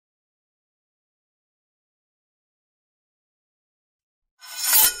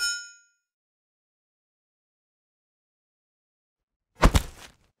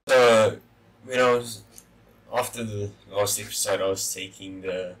when I was after the last episode, I was taking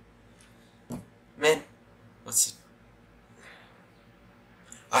the man. What's it?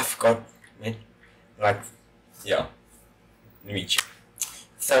 I forgot, man. Like, yeah. Let me check.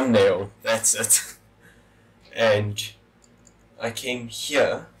 Thumbnail. That's it. And I came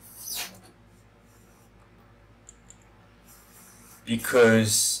here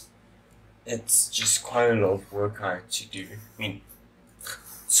because it's just quite a lot of work I had to do. I mean,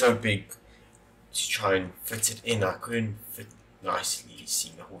 so big to try and fit it in. I couldn't fit nicely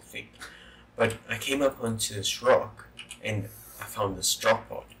seeing the whole thing. But I came up onto this rock and I found this drop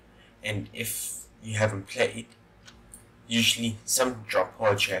pod. And if you haven't played, usually some drop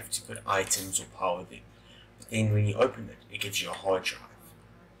pods you have to put items or power in. But then when you open it, it gives you a hard drive.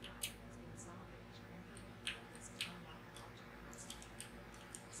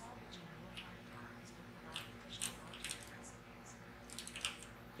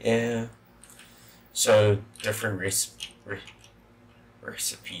 Yeah. So different recipes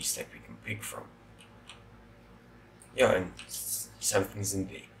that we can pick from. Yeah, and something's in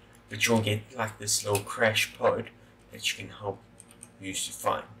there. But you'll get like this little crash pod that you can help use to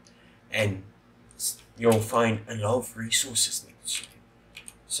find. And you'll find a lot of resources next to you.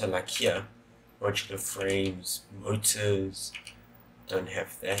 So like here, modular frames, motors, don't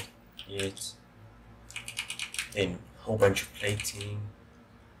have that yet. Then a whole bunch of plating.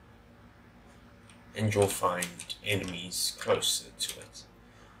 And you'll find enemies closer to it.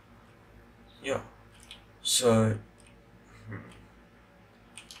 Yeah. So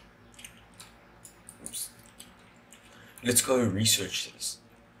let's go research this.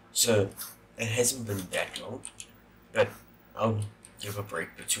 So it hasn't been that long, but I'll give a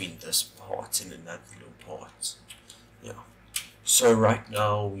break between this part and another little part. Yeah. So right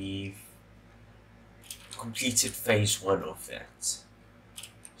now we've completed phase 1 of that.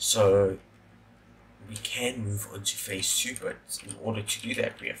 So we can move on to phase 2, but in order to do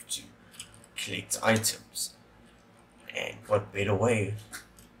that we have to collect items. And what better way?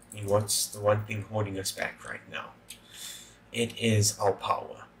 I mean, what's the one thing holding us back right now? It is our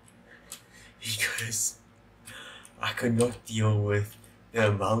power. Because I could not deal with the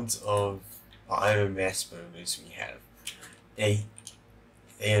amount of biomass burners we have. They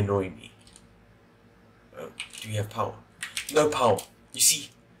annoy me. Oh, do we have power? No power. You see?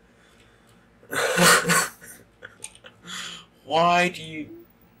 Why do you...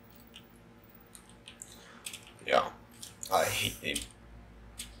 Yeah, I hate them.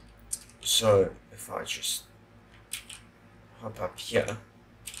 So, if I just hop up here,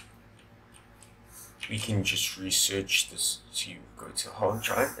 we can just research this to go to hard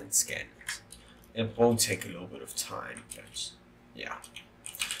drive and scan it. It will take a little bit of time, but yeah.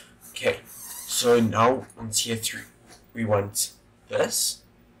 Okay, so now on tier 3, we want this.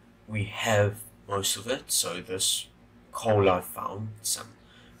 We have most of it, so this coal I found, some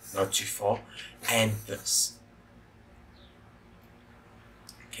not too far, and this.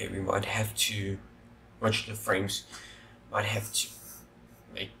 Okay, we might have to modular frames, might have to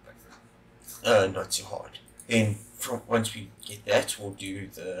make not too hard. Then once we get that, we'll do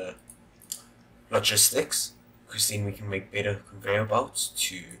the logistics, because then we can make better conveyor belts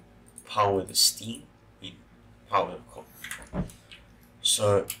to power the steam, power the coal.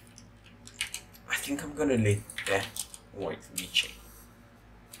 So I think I'm gonna let that. Wait, let me check.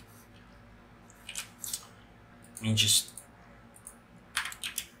 Let me just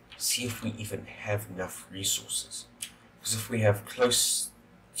see if we even have enough resources. Because if we have close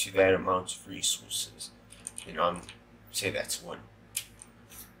to that amount of resources, then say that's 1.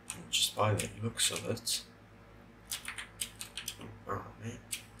 And just by the looks of it. Oh man.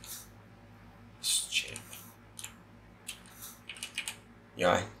 Let's check.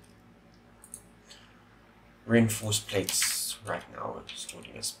 Yeah. Reinforced plates right now are just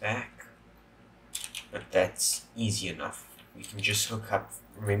holding us back, but that's easy enough. We can just hook up,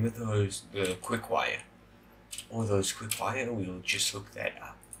 remember the quick wire, all those quick wire, we'll just hook that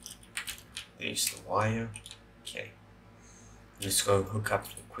up. There's the wire. Okay, let's go hook up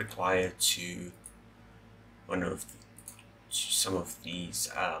the quick wire to some of these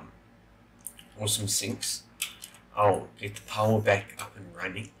awesome sinks. I'll get the power back up and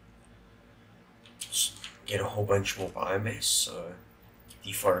running. Get a whole bunch more biomass, so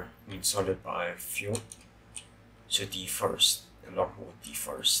means solid biofuel, so a lot more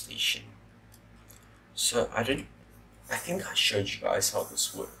deforestation. So I think I showed you guys how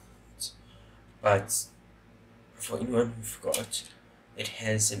this works, but for anyone who forgot, it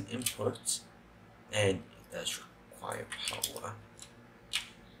has an input and it does require power.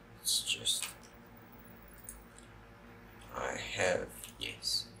 It's just, I have,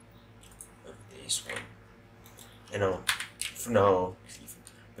 yes, over this one. And for now, I'll leave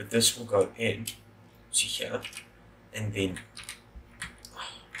it. But this will go in to here, and then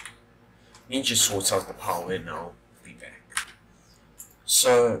me just sort out the power, and I'll be back.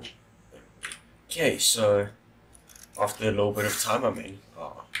 So, okay, so after a little bit of time, I'm in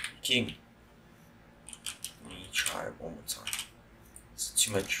King. Let me try it one more time. It's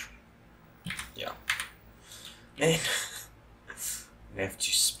too much. Yeah. Man, I'm gonna have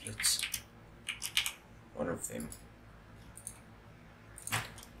to split one of them.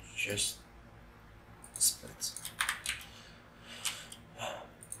 Just split.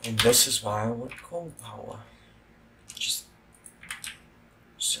 And this is why I want coal power. Just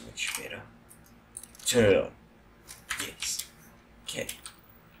so much better. Turn it on. Yes. Okay.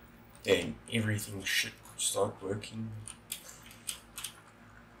 Then everything should start working.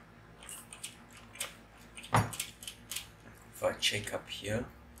 If I check up here.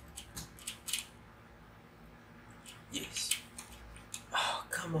 Yes. Oh,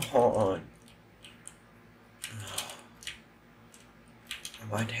 come on. I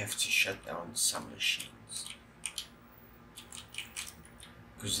might have to shut down some machines.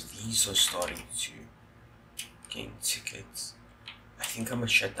 Because these are starting to gain tickets. I think I'm gonna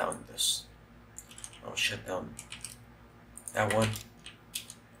shut down this. I'll shut down that one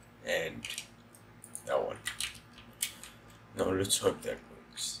and that one. Now let's hope that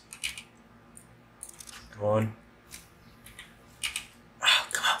works. Come on. Oh,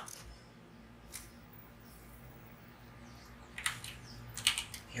 come on.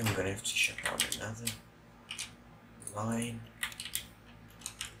 Here I'm gonna have to shut down another line.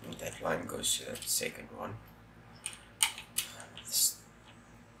 And that line goes to that second one.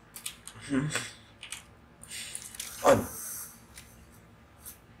 On.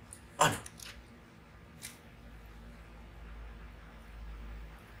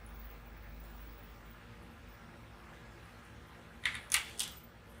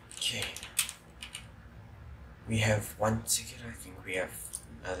 Okay. We have one ticket, I think we have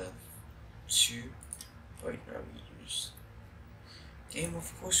another two. Wait, no, we used. Damn,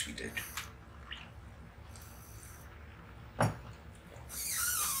 of course we did.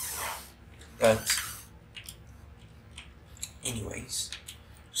 But anyways,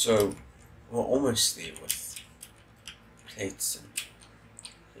 so we're almost there with plates and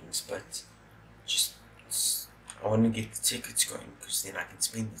things, but just I want to get the tickets going, because then I can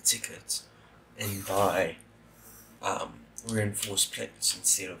spend the tickets and buy reinforced plates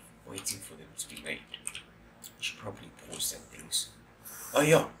instead of waiting for them to be made. I should probably pause that things. Oh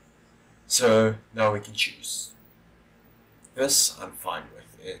yeah, so now we can choose. This I'm fine with.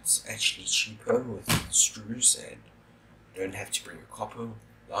 It's actually cheaper with screws and don't have to bring a copper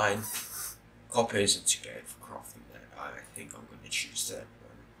line. Copper isn't too bad for crafting that. I think I'm going to choose that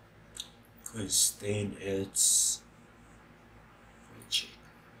one, because then it's, let me check.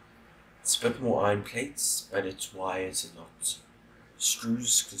 It's a bit more iron plates, but it's wires and not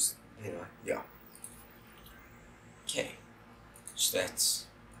screws, because, you know, yeah. Okay, so that's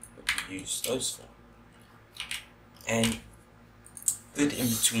what we use those for. And did in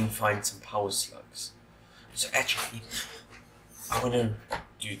between find some power slugs. So actually, I want to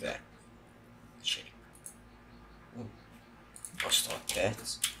do that. Check. Ooh. I'll start that.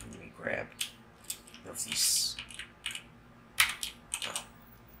 Let me grab one of these. Oh.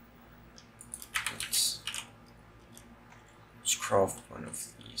 Let's craft one of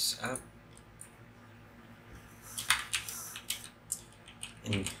these up.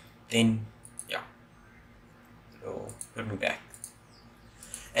 And then, yeah, it'll put me back.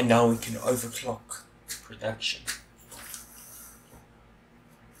 And now we can overclock production.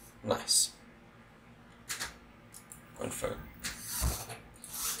 Nice. Confirm.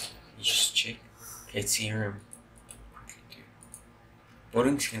 You just check. Let's hear him quickly do.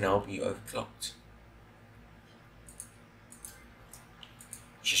 Buildings can now be overclocked.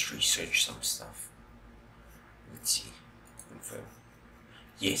 Just research some stuff. Let's see. Confirm.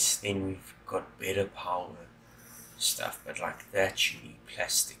 Yes, then we've got better power stuff, but like that you need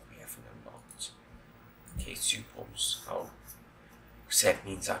plastic we haven't unlocked. Okay, 2 poles. Oh, because that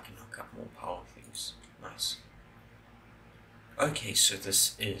means I can hook up more power things. Nice. Okay, so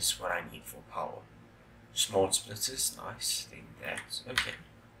this is what I need for power. Small splitters, nice. Then that, okay.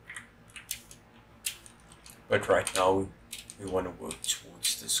 But right now we want to work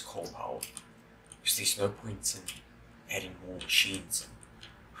towards this coal power, because there's no point in adding more machines and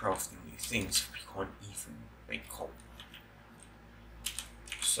crafting new things if we can't even make coal.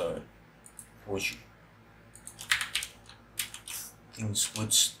 So, pause you. Things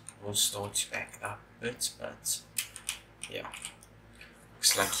will start to back up a bit, but yeah.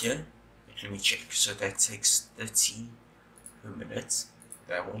 Looks like here it let me check. So that takes 30 per minute.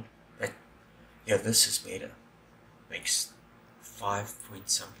 That one. Yeah, this is better. Makes 5 point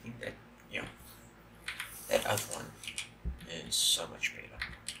something. That other one is so much better.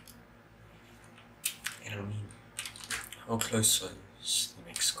 And I mean, how close is the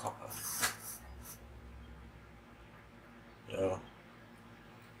next copper? Yeah,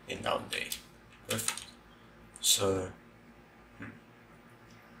 and down there. Perfect. So,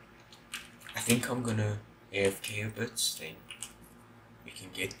 I think I'm gonna AFK a bit, then we can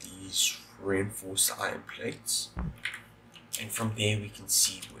get these reinforced iron plates, and from there we can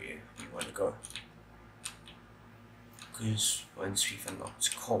see where we want to go. Because once we've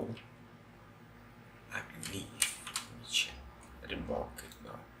unlocked coal, I believe, let me check, I didn't mark it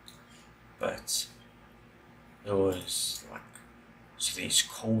now, but there was like, so there's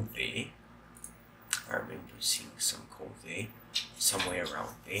coal there. I remember seeing some coal there. Somewhere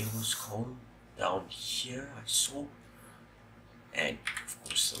around there was coal. Down here I saw. And of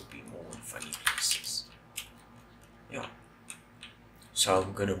course there'll be more in funny places. Yeah. So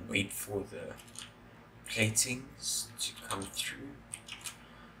I'm gonna wait for the platings to come through.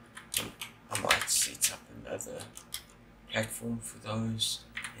 I might set up another platform for those,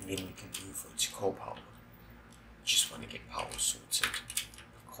 and then we can move on to coal power. Just want to get power sorted.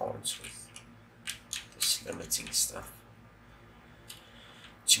 I can't with this limiting stuff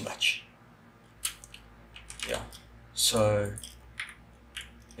too much. Yeah, so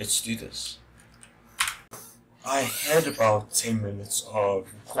let's do this. I had about 10 minutes of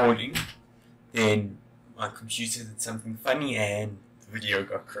recording, then my computer did something funny and the video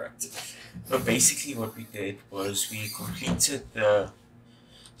got corrupted. But basically what we did was we completed the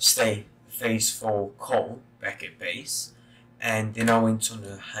phase 4 coal back at base, and then I went on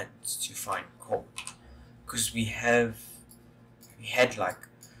a hunt to find coal, because we had like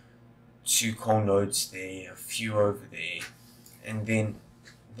 2 coal nodes there, a few over there, and then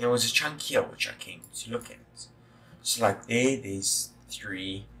there was a chunk here which I came to look at. So like there's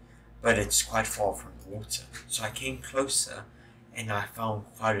 3, but it's quite far from the water. So I came closer and I found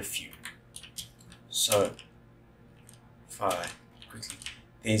quite a few. So if I quickly,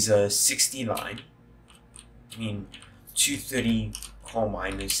 there's a 60 line, I mean 230 coal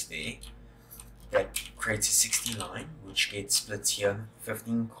miners there, that creates a 60 line, which gets split here,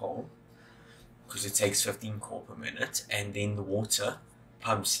 15 coal, because it takes 15 coal per minute, and then the water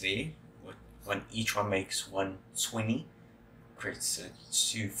pumps there, each one makes 120, creates a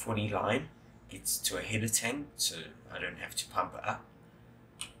 240 line, gets to a header tank, so I don't have to pump it up,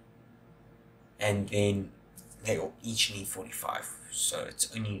 and then they all each need 45, so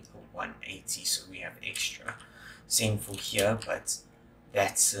it's only 180, so we have extra. Same for here, but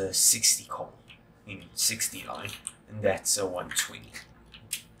that's a 60 coal, meaning 60 line, and that's a 120.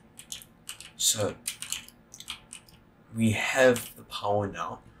 So we have the power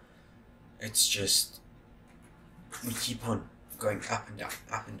now. It's just we keep on going up and down,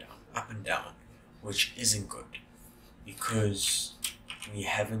 up and down, up and down, which isn't good, because we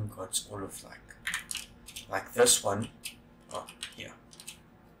haven't got all of like this one. Oh, here.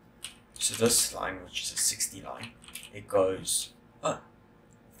 So this line, which is a 60 line, it goes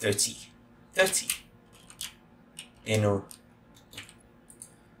 30, 30. Then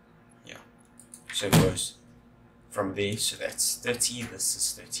yeah. So it goes from there, so that's 30, this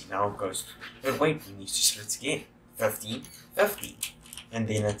is 30, now it goes, but wait, we need to split again, 15, 15, and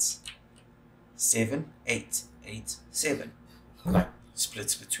then it's 7, 8, 8, 7, like,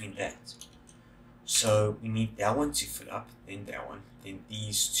 splits between that. So we need that one to fill up, then that one, then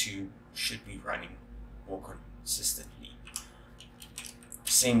these 2 should be running more consistently.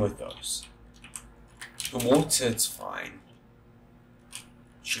 Same with those. The water, it's fine,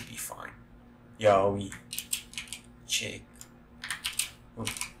 should be fine. Yeah, we check. Oh,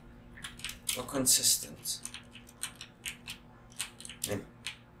 not consistent. Then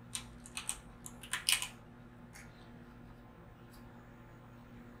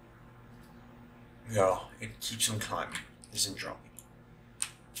yeah, it keeps on climbing, isn't dropping.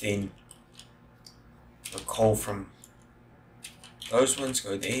 Then the coal from those ones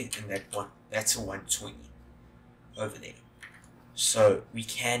go there, and that one, that's a 120 over there. So we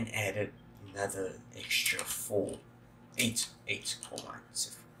can add it another extra 8 coal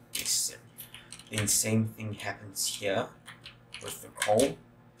mines if necessary. Then same thing happens here with the coal,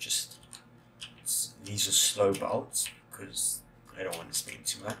 just these are slow belts because I don't want to spend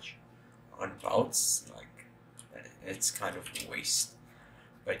too much on belts, like it's kind of a waste.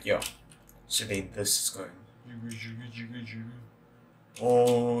 But yeah, so then this is going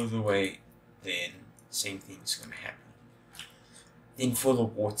all the way, then same thing's going to happen. Then for the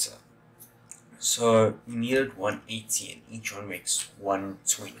water, So we needed 180 and each one makes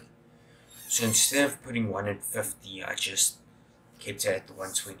 120. So instead of putting 1 at 50, I just kept it at the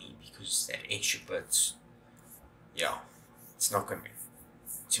 120 because that extra bit, yeah, it's not going to make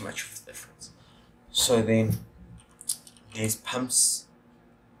too much of a difference. So then there's pumps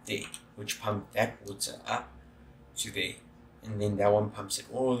there which pump that water up to there, and then that one pumps it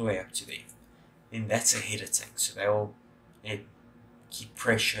all the way up to there. Then that's a header tank, so they will keep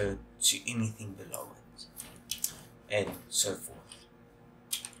pressure to anything below it, and so forth.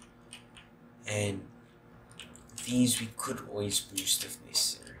 And these we could always boost if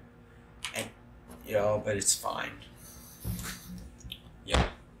necessary, and yeah, but it's fine. Yeah.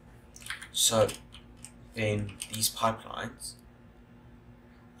 So then these pipelines,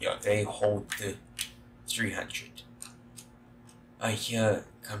 yeah, they hold the 300. Here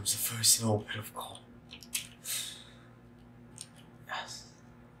comes the first little bit of coal. Yes.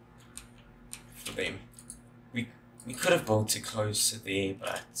 For them. We could have built it closer there,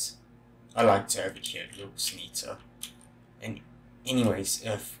 but I like to have it here, it looks neater. And anyways,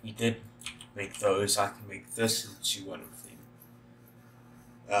 if we did make those, I can make this into one of them.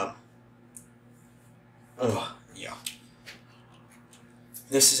 Oh, yeah.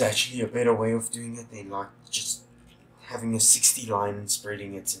 This is actually a better way of doing it than like just having a 60 line and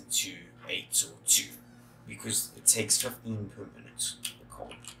spreading it into 8 or 2, because it takes 15 per minute, the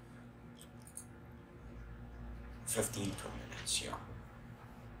coal. 15 per minute, yeah.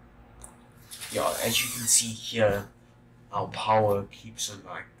 Yeah, as you can see here, our power keeps on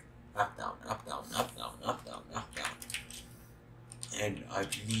like up, down, up, down, up, down, up, down, up, down. And I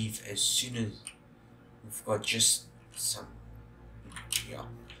believe as soon as we've got just some, yeah,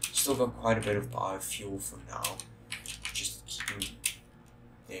 still got quite a bit of biofuel for now, just keeping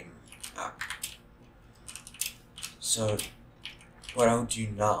them up. So what I'll do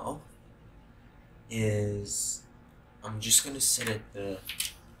now is I'm just going to set it the,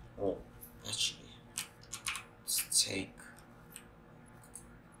 oh, actually, let's take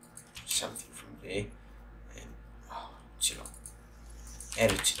something from there and, oh, too long,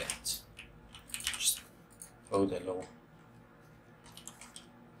 add it to that, just build a little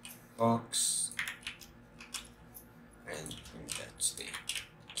box and bring that to there.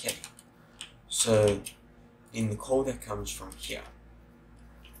 Okay, so in the coal that comes from here,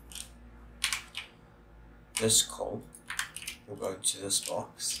 this coal will go into this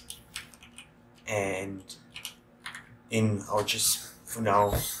box, and then I'll just for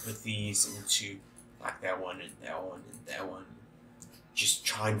now put these into like that one and that one and that one, just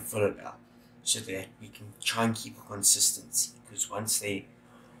try and fill it up so that we can try and keep a consistency, because once they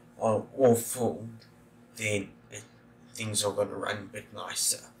are all full, then things are going to run a bit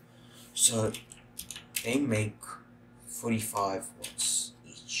nicer. So they make 45 watts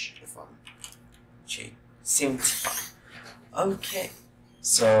each, if I'm checking, 75. Okay,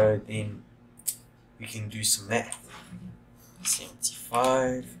 so then we can do some math.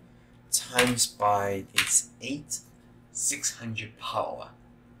 75 times by this 8, 600 power,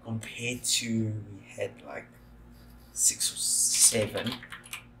 compared to we had like 6 or 7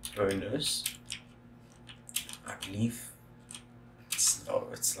 burners, I believe. It's low,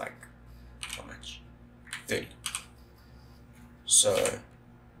 it's like how much? 30. So,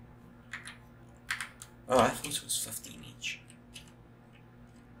 oh, I thought it was 15 each.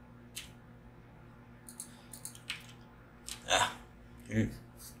 Yeah.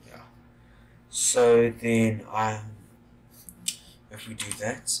 So then if we do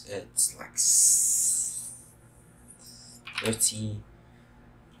that, it's like 30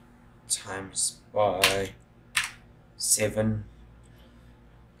 times by 7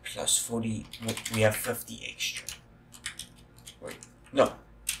 plus 40, we have 50 extra. Wait, no,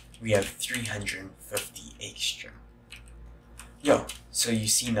 we have 350 extra. Yeah, so you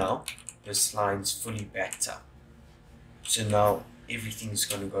see now, this line's fully backed up. So now everything's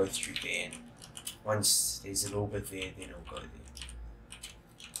going to go through there, and once there's a little bit there, then it'll go there.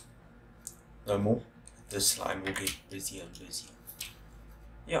 No more. This line will get busier and busier.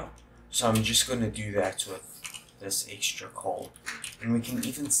 Yeah, so I'm just going to do that with this extra coal. And we can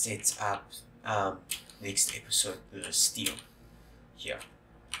even set up next episode the steel here.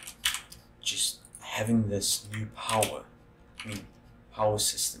 Just having this new power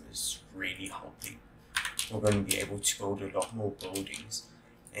system is really helping. We're going to be able to build a lot more buildings,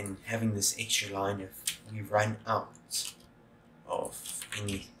 and having this extra line, if we run out of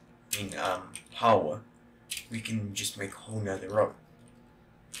any power, we can just make a whole nother row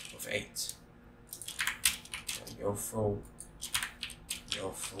of 8. So you're full,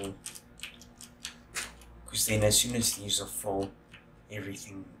 because then as soon as these are full,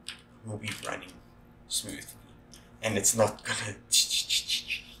 everything will be running smoothly, and it's not gonna.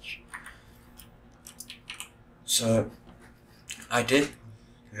 So I did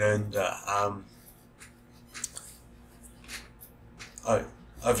learn the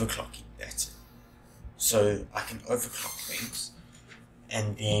overclocking that, so I can overclock things,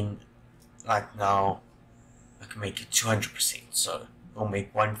 and then like now I can make it 200%. So I'll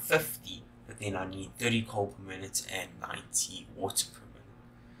make 150, but then I need 30 coal per minute and 90 water per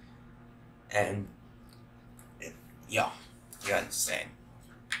minute, and yeah, you understand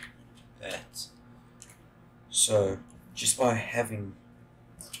that. So just by having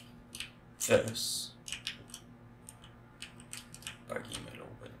this, bugging a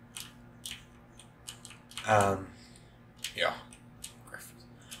little bit, yeah,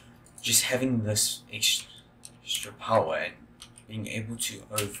 just having this extra power and being able to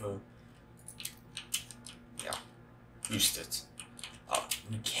boost it.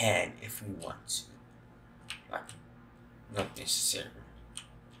 We can if we want to, like, not necessarily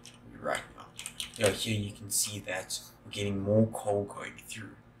right now. Here you can see that we're getting more coal going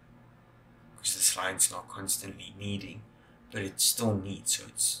through because this line's not constantly needing, but it still needs, so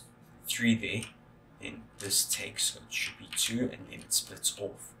it's 3 there, then this takes, so it should be 2, and then it splits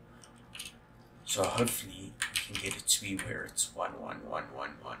off. So hopefully we can get it to be where it's 1, 1, 1, 1,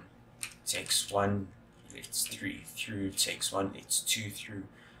 1. Takes 1, lets 3 through, takes 1, lets 2 through,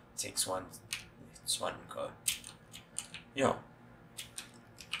 takes 1, lets 1 go. Yeah.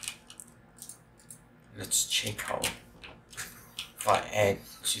 Let's check how, if I add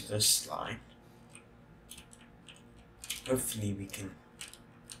to this line, hopefully we can,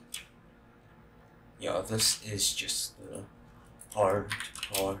 this is just the hard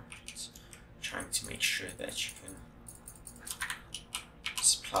part, trying to make sure that you can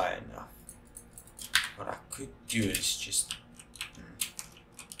supply enough. What I could do is just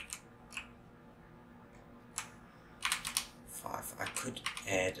I could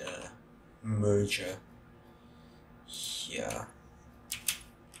add a merger here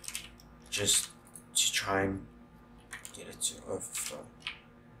just to try and get it to overflow.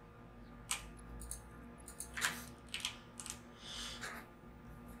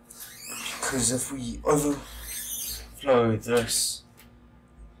 Because if we overflow this,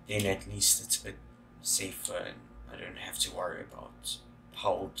 then at least it's a bit safer and I don't have to worry about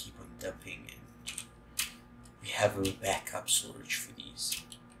power keep on dipping, and we have a backup storage for these.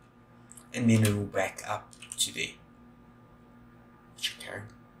 And then it will back up to there. Carrying.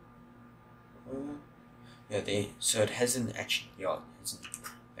 There. So it hasn't actually, it hasn't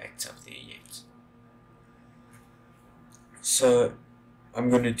backed up there yet. So I'm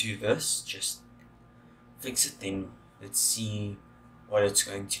gonna do this, just fix it, then let's see what it's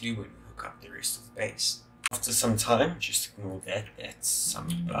going to do when we hook up the rest of the base. After some time, just ignore that, that's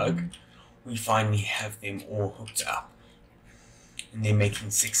some bug, we finally have them all hooked up. And they're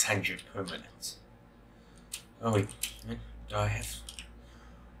making 600 per minute. Oh wait, do I have...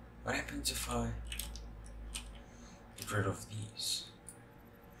 What happens if I get rid of these?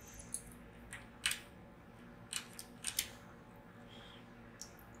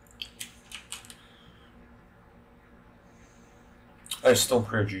 Oh, still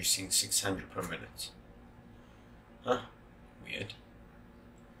producing 600 per minute. Huh? Weird.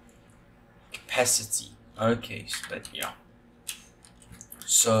 Capacity. Okay, but yeah.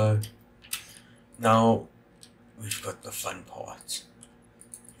 So now we've got the fun part.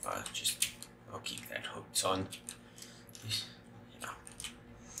 I'll keep that hooked on. Yeah.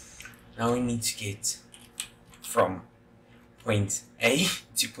 Now we need to get from point A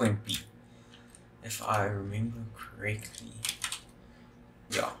to point B. If I remember correctly,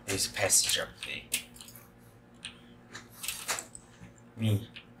 there's a passage up there.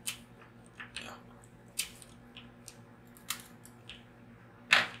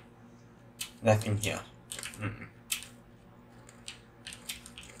 Nothing here.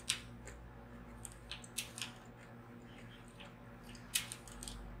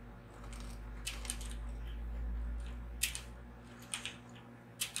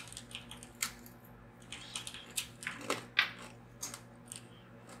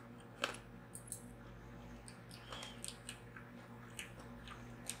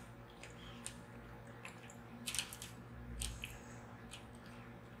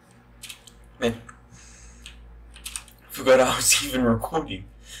 Man, forgot I was even recording.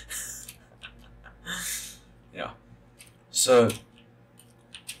 Yeah. So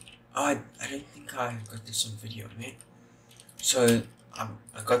I don't think I got this on video, man. So I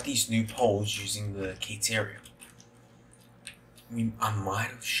got these new poles using the Cateria. I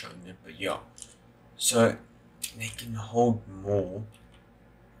might have shown it, but yeah. So they can hold more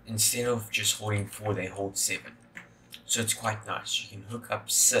instead of just holding 4, they hold 7. So it's quite nice. You can hook up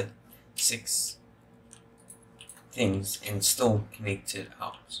 6 things and still connect it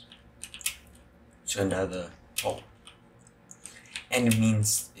out to another pole. And it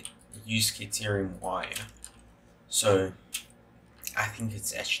means it use Ethereum wire. So I think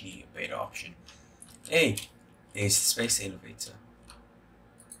it's actually a better option. Hey, there's the space elevator.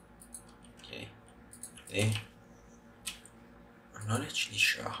 Okay, there. I'm not actually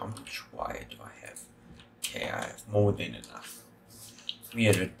sure how much wire do I have. Okay, I have more than enough.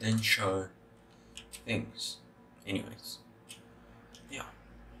 Weird, it didn't show things. Anyways, yeah.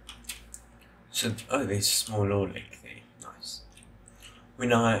 So, oh, there's a small little lake there. Nice.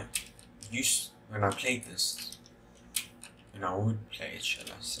 When I played this, when I would play it, shall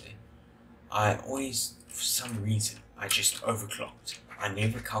I say, I always, for some reason, I just overclocked. I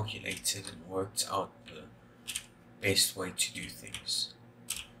never calculated and worked out the best way to do things,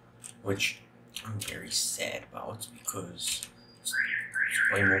 which I'm very sad about because it's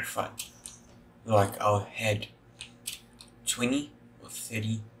way more fun. Like, I had 20 or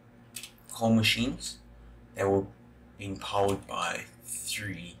 30 coal machines that were being powered by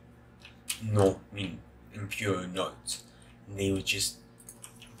 3 impure nodes, and they were just,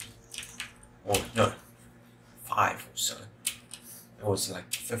 or no, 5 or so. It was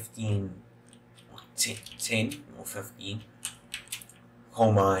like 15 or 10 or 15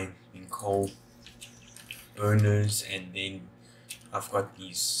 coal mine in coal burners, and then I've got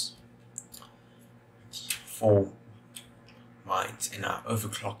these 4 mines, and I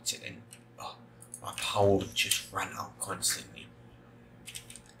overclocked it, and my power would just run out constantly.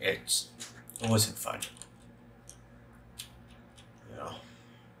 It wasn't fun. Yeah.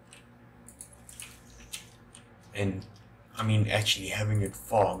 And I mean, actually having it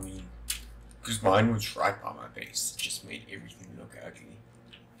far, because mine was right by my base, it just made everything look ugly.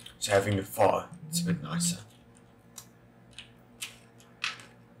 So having it far, it's a bit nicer.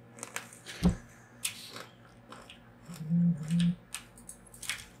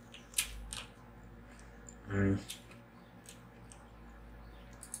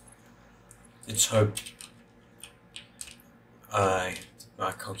 Let's hope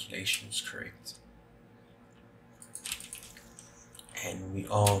my calculation is correct. And we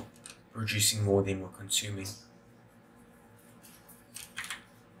are producing more than we're consuming.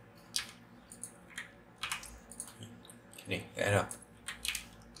 Connect that up.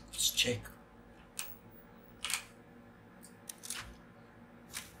 Let's check.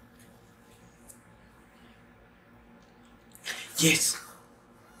 Yes!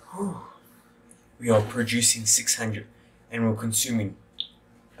 Whew. We are producing 600 and we're consuming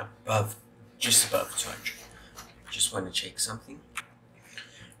just above 200. Just want to check something.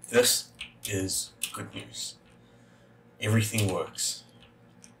 This is good news. Everything works.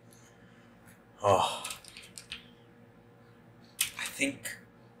 Oh, I think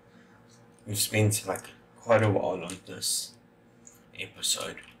we've spent like quite a while on this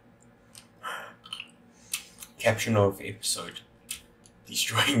episode. Caption of episode: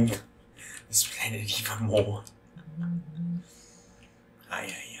 destroying this planet even more.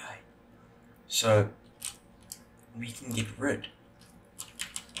 Aye. So we can get rid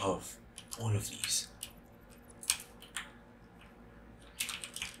of all of these.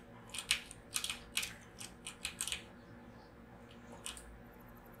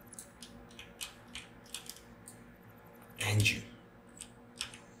 And you.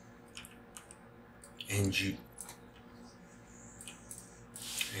 And you.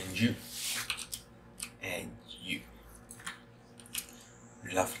 And you. And you.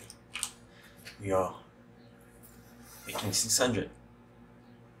 Lovely. We are making 600.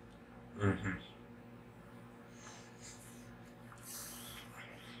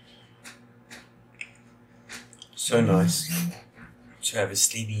 So nice to have a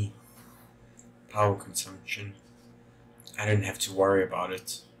steady power consumption. I don't have to worry about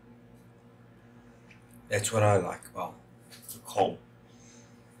it. That's what I like about the coal.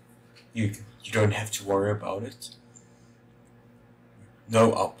 You don't have to worry about it.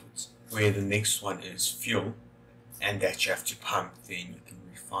 No output. Where the next one is fuel, and that you have to pump, then you can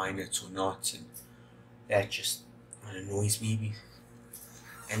refine it or not, and that just annoys me.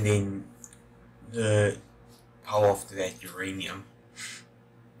 And then the power after that, uranium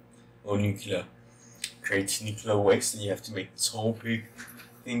or nuclear, creates nuclear waste, and you have to make this whole big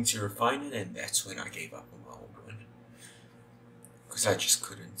thing to refine it, and that's when I gave up on my old one, because I just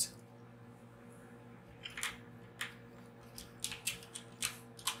couldn't.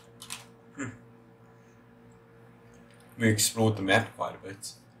 We explored the map quite a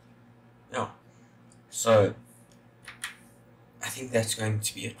bit. Yeah. So I think that's going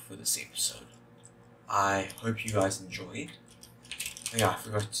to be it for this episode. I hope you guys enjoyed. Oh yeah, I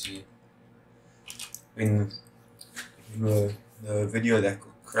forgot to, when the video that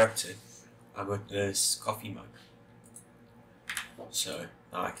got corrupted, I got this coffee mug. So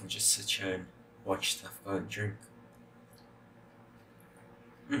now I can just sit here and watch stuff go and drink.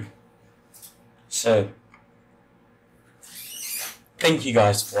 So, thank you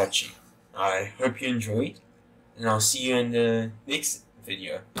guys for watching. I hope you enjoyed, and I'll see you in the next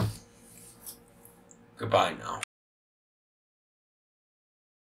video. Goodbye now.